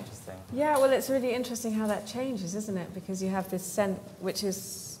was quite interesting. Yeah, well, it's really interesting how that changes, isn't it? Because you have this sense, which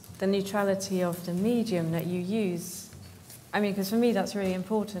is the neutrality of the medium that you use. I mean, because for me that's really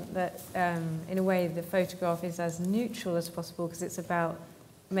important, that in a way the photograph is as neutral as possible, because it's about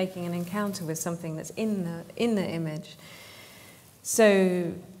making an encounter with something that's in the image.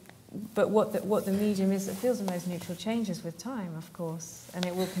 So, but what the medium is that feels the most neutral changes with time, of course, and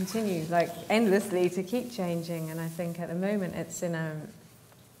it will continue like endlessly to keep changing. And I think at the moment it's in a,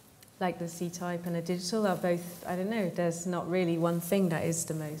 like the C-type and the digital are both, I don't know, there's not really one thing that is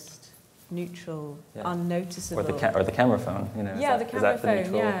the most neutral, unnoticeable. Or the camera phone, you know. Yeah, the camera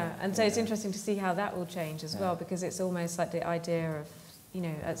phone, yeah. And so it's interesting to see how that will change as well, because it's almost like the idea of, you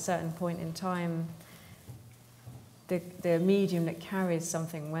know, at a certain point in time, the medium that carries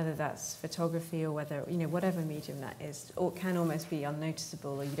something, whether that's photography or whether, you know, whatever medium that is, or can almost be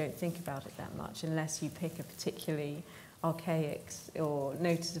unnoticeable, or you don't think about it that much unless you pick a particularly archaic or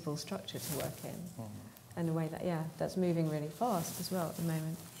noticeable structure to work in. And the way that, that's moving really fast as well at the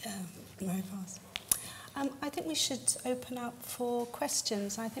moment. Yeah, very fast. I think we should open up for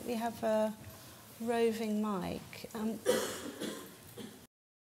questions. I think we have a roving mic.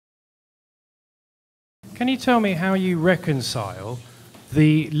 Can you tell me how you reconcile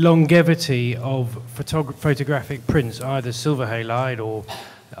the longevity of photographic prints, either silver halide or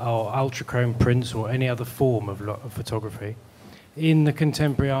ultrachrome prints or any other form of photography, in the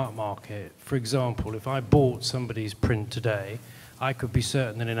contemporary art market? For example, if I bought somebody's print today, I could be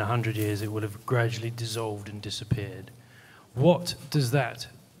certain that in 100 years it would have gradually dissolved and disappeared. How does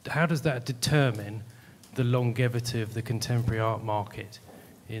that determine the longevity of the contemporary art market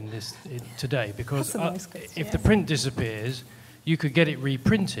today? Because if the print disappears, you could get it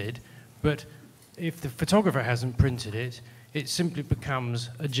reprinted, but if the photographer hasn't printed it, it simply becomes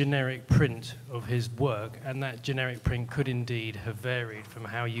a generic print of his work, and that generic print could indeed have varied from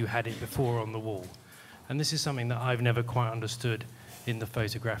how you had it before on the wall. And this is something that I've never quite understood in the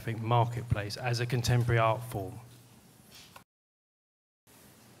photographic marketplace as a contemporary art form.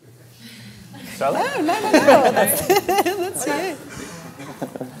 No, that's you.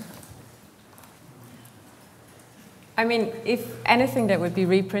 I mean, if anything that would be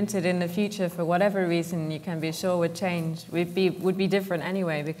reprinted in the future for whatever reason, you can be sure would change, would be different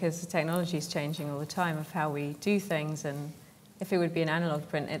anyway, because the technology is changing all the time of how we do things. And if it would be an analog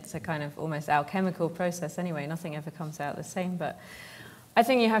print, it's a kind of almost alchemical process anyway. Nothing ever comes out the same. But I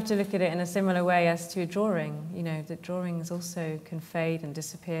think you have to look at it in a similar way as to a drawing. You know, that drawings also can fade and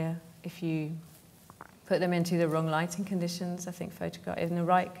disappear if you put them into the wrong lighting conditions. I think in the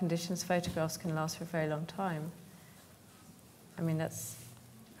right conditions, photographs can last for a very long time.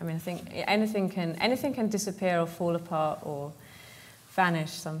 I think anything can disappear or fall apart or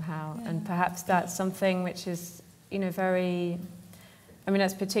vanish somehow, and perhaps that's something which is, you know, very I mean,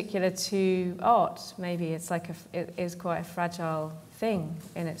 that's particular to art. Maybe it's like it is quite a fragile thing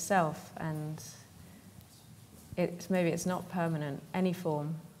in itself, and maybe it's not permanent, any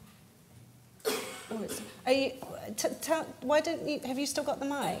form. Are you, why don't you, have you still got the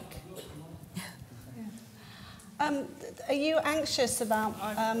mic? Are you anxious about...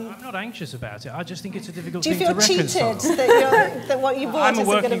 I'm not anxious about it. I just think it's a difficult do you thing feel to reconcile. cheated that what you bought isn't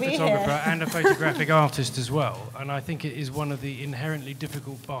going to be here? I'm a working photographer and a photographic artist as well, and I think it is one of the inherently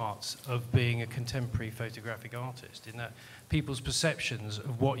difficult parts of being a contemporary photographic artist, in that people's perceptions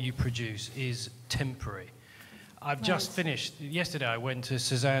of what you produce is temporary. I've just finished... Yesterday I went to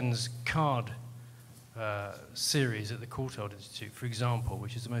Cézanne's card series at the Courtauld Institute, for example,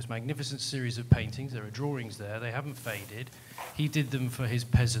 which is the most magnificent series of paintings. There are drawings there, they haven't faded. He did them for his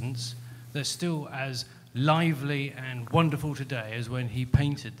peasants. They're still as lively and wonderful today as when he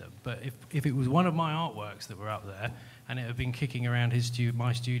painted them. But if it was one of my artworks that were up there, and it had been kicking around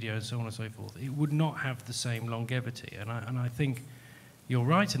my studio and so on and so forth, it would not have the same longevity. And I think you're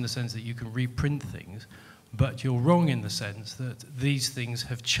right in the sense that you can reprint things, but you're wrong in the sense that these things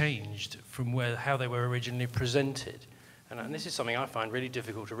have changed from how they were originally presented. And this is something I find really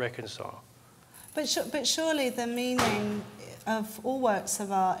difficult to reconcile. But surely the meaning of all works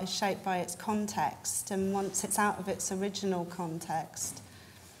of art is shaped by its context, and once it's out of its original context,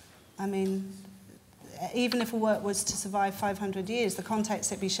 I mean, even if a work was to survive 500 years, the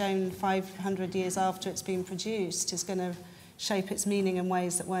context it be shown 500 years after it's been produced is going to shape its meaning in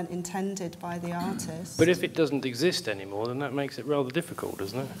ways that weren't intended by the artist. But if it doesn't exist anymore, then that makes it rather difficult,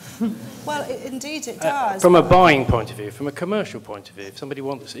 doesn't it? Well, indeed it does. From a buying point of view, from a commercial point of view, if somebody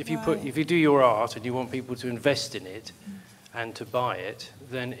wants, if you do your art and you want people to invest in it and to buy it,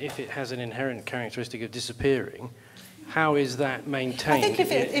 then if it has an inherent characteristic of disappearing, how is that maintained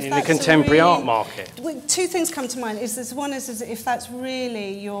in the contemporary art market? Two things come to mind. One is if that's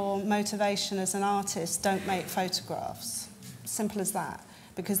really your motivation as an artist, don't make photographs. Simple as that,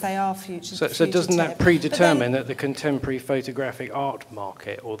 because they are future. So doesn't that predetermine that the contemporary photographic art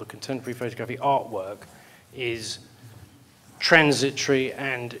market or the contemporary photographic artwork is transitory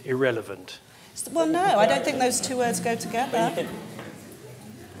and irrelevant? Well, no, I don't think those two words go together.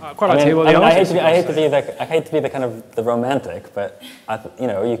 I hate to be the kind of the romantic, but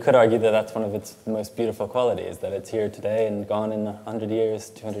you could argue that that's one of its most beautiful qualities, that it's here today and gone in 100 years,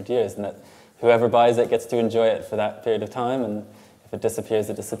 200 years, and that whoever buys it gets to enjoy it for that period of time, and if it disappears,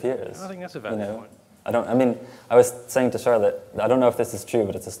 it disappears. I think that's a valid point. I was saying to Charlotte, I don't know if this is true,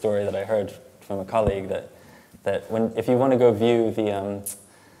 but it's a story that I heard from a colleague that if you want to go view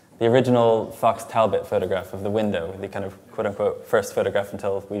the original Fox Talbot photograph of the window, the kind of quote-unquote first photograph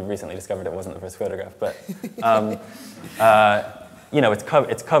until we recently discovered it wasn't the first photograph, but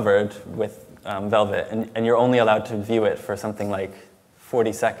it's covered with velvet, and you're only allowed to view it for something like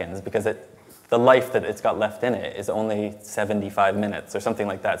 40 seconds because the life that it's got left in it is only 75 minutes or something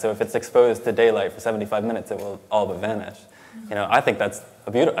like that. So if it's exposed to daylight for 75 minutes, it will all but vanish. I think that's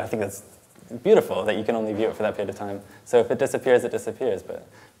beautiful that you can only view it for that period of time. So if it disappears, it disappears.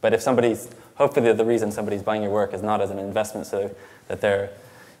 But if hopefully the reason somebody's buying your work is not as an investment so that their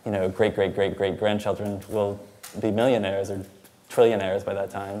great-great-great-great-grandchildren will be millionaires or trillionaires by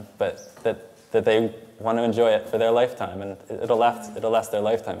that time, but that they want to enjoy it for their lifetime, and it'll last their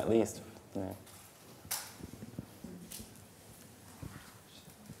lifetime at least.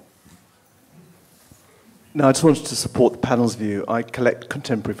 No, I just wanted to support the panel's view. I collect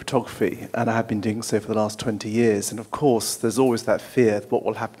contemporary photography, and I have been doing so for the last 20 years. And of course, there's always that fear of what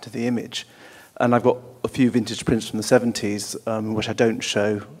will happen to the image. And I've got a few vintage prints from the 70s, which I don't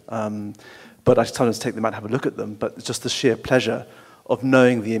show, but I sometimes take them out and have a look at them. But it's just the sheer pleasure of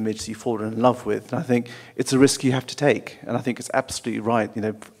knowing the image that you've fallen in love with. And I think it's a risk you have to take. And I think it's absolutely right.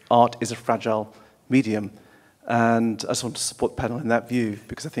 Art is a fragile medium. And I just want to support the panel in that view,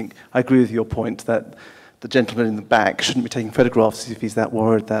 because I think I agree with your point that the gentleman in the back shouldn't be taking photographs if he's that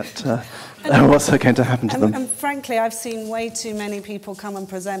worried that what's going to happen to them. And frankly, I've seen way too many people come and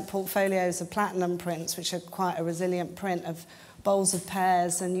present portfolios of platinum prints, which are quite a resilient print of bowls of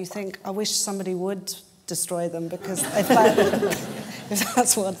pears, and you think, I wish somebody would destroy them, because if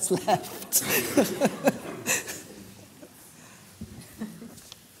that's what's left.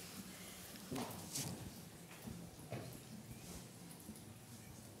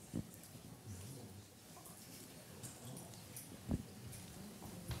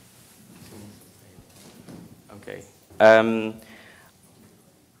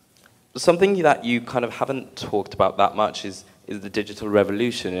 Something that you kind of haven't talked about that much is the digital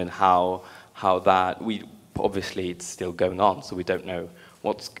revolution, and how that obviously it's still going on, so we don't know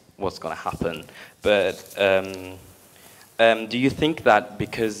what's going to happen. But do you think that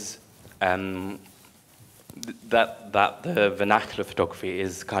because that the vernacular photography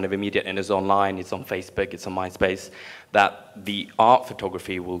is kind of immediate and is online, it's on Facebook, it's on MySpace, that the art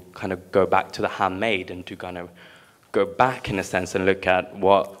photography will kind of go back to the handmade and to kind of go back in a sense and look at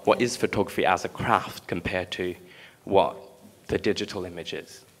what is photography as a craft compared to what the digital image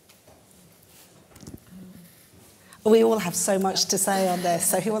is? We all have so much to say on this,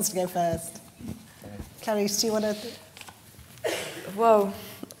 so who wants to go first? Clarisse, do you want to? Well,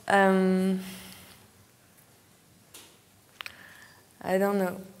 I don't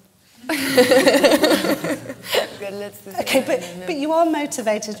know. Okay, but you are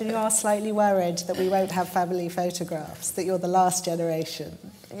motivated and you are slightly worried that we won't have family photographs, that you're the last generation.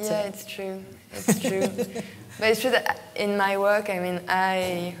 Yeah, it's true. It's true. But it's true that in my work, I mean,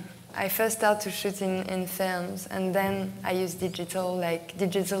 I first started to shoot in films, and then I use digital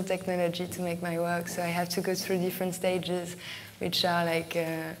technology to make my work. So I have to go through different stages, which are like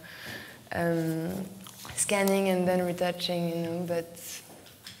scanning and then retouching, you know. But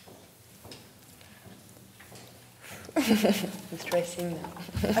I'm stressing now.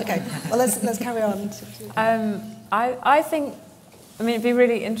 Okay, well let's carry on. I think, I mean, it'd be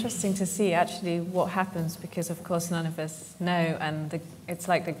really interesting to see actually what happens, because of course none of us know, and it's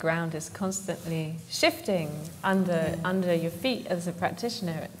like the ground is constantly shifting under your feet as a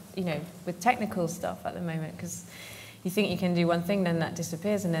practitioner, you know, with technical stuff at the moment, because you think you can do one thing, then that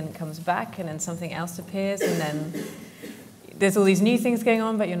disappears, and then it comes back, and then something else appears, and then there's all these new things going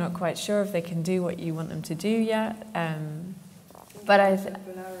on, but you're not quite sure if they can do what you want them to do yet. But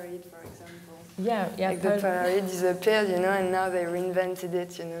Polaroid, for example. Yeah. Like the Polaroid disappeared, you know, and now they reinvented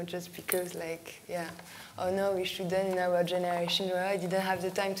it, you know, just because, like, yeah. Oh no, we shouldn't in our generation. Well, I didn't have the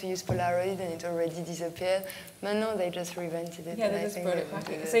time to use Polaroid, and it already disappeared. But no, they just reinvented it. Yeah, they just brought it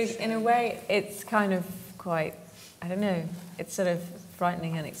back. So in a way, it's kind of quite, I don't know, it's sort of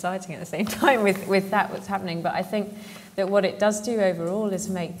frightening and exciting at the same time with that what's happening. But I think that what it does do overall is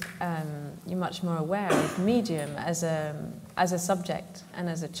make you much more aware of medium as a subject and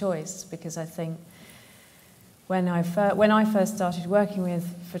as a choice, because I think when I first started working with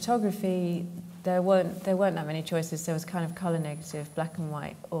photography, there weren't that many choices. There was kind of color negative, black and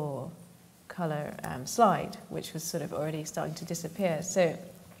white, or color slide, which was sort of already starting to disappear. So,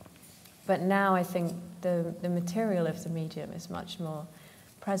 but now I think the material of the medium is much more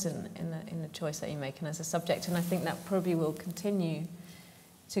present in the choice that you make and as a subject, and I think that probably will continue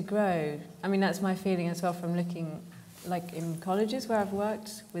to grow. I mean, that's my feeling as well from looking, like in colleges where I've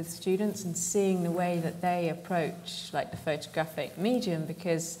worked with students and seeing the way that they approach like the photographic medium,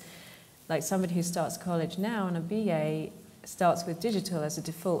 because like somebody who starts college now on a BA starts with digital as a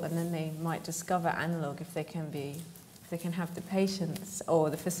default, and then they might discover analog if they can have the patience or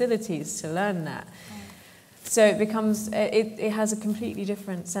the facilities to learn that. So it becomes, it has a completely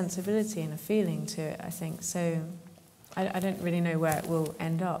different sensibility and a feeling to it, I think. So I don't really know where it will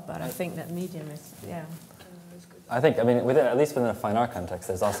end up, but I think that medium is, yeah. I think, I mean, at least within a fine art context,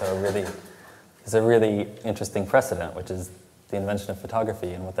 there's also a really interesting precedent, which is the invention of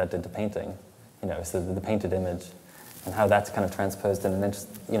photography and what that did to painting. You know, so the painted image and how that's kind of transposed in an interest.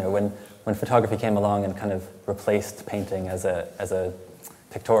 You know, when photography came along and kind of replaced painting as a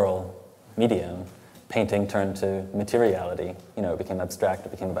pictorial medium, painting turned to materiality. You know, it became abstract.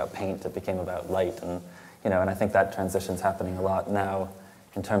 It became about paint. It became about light, and you know, and I think that transition's happening a lot now,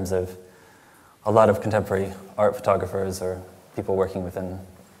 in terms of a lot of contemporary art photographers or people working within,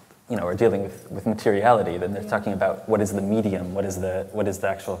 you know, or dealing with materiality. Then they're talking about what is the medium, what is the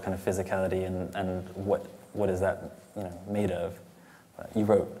actual kind of physicality, and what is that, you know, made of. You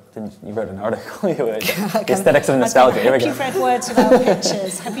wrote an article. Aesthetics of Nostalgia. Here we go. You've read Words Without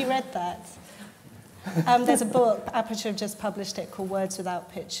Pictures. Have you read that? There's a book, Aperture have just published it, called Words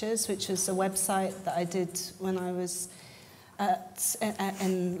Without Pictures, which was a website that I did when I was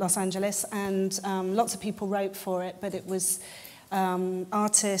in Los Angeles, and lots of people wrote for it, but it was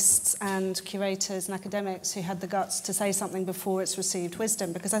artists and curators and academics who had the guts to say something before it's received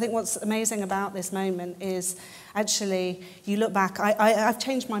wisdom. Because I think what's amazing about this moment is actually you look back, I've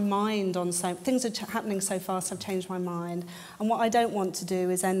changed my mind on things are happening so fast, I've changed my mind. And what I don't want to do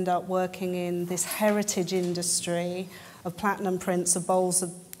is end up working in this heritage industry of platinum prints, of bowls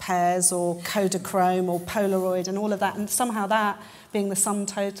of pears, or Kodachrome, or Polaroid, and all of that, and somehow that being the sum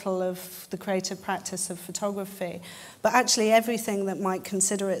total of the creative practice of photography. But actually everything that might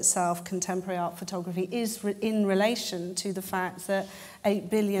consider itself contemporary art photography is in relation to the fact that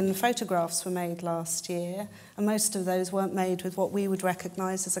 8 billion photographs were made last year, and most of those weren't made with what we would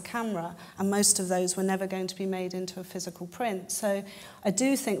recognise as a camera, and most of those were never going to be made into a physical print. So I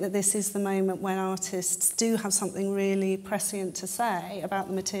do think that this is the moment when artists do have something really prescient to say about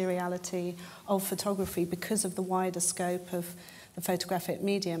the materiality of photography because of the wider scope of the photographic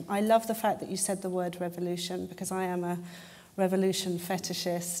medium. I love the fact that you said the word revolution, because I am a revolution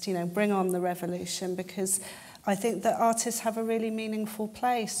fetishist, you know, bring on the revolution, because I think that artists have a really meaningful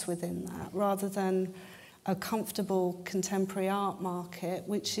place within that, rather than a comfortable contemporary art market,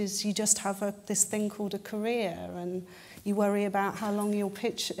 which is you just have this thing called a career, and you worry about how long your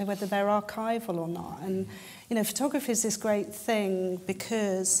picture, whether they're archival or not. And, you know, photography is this great thing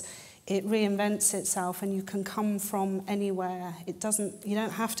because it reinvents itself, and you can come from anywhere. You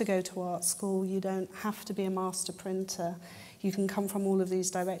don't have to go to art school, you don't have to be a master printer. You can come from all of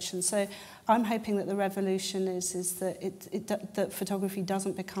these directions. So I'm hoping that the revolution is that that photography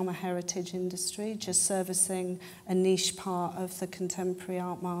doesn't become a heritage industry, just servicing a niche part of the contemporary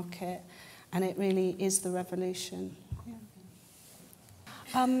art market, and it really is the revolution.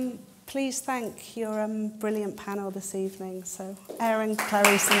 Yeah. Please thank your brilliant panel this evening. So Aaron,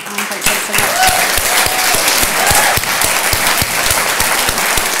 Clarisse and Anne, thanks so much.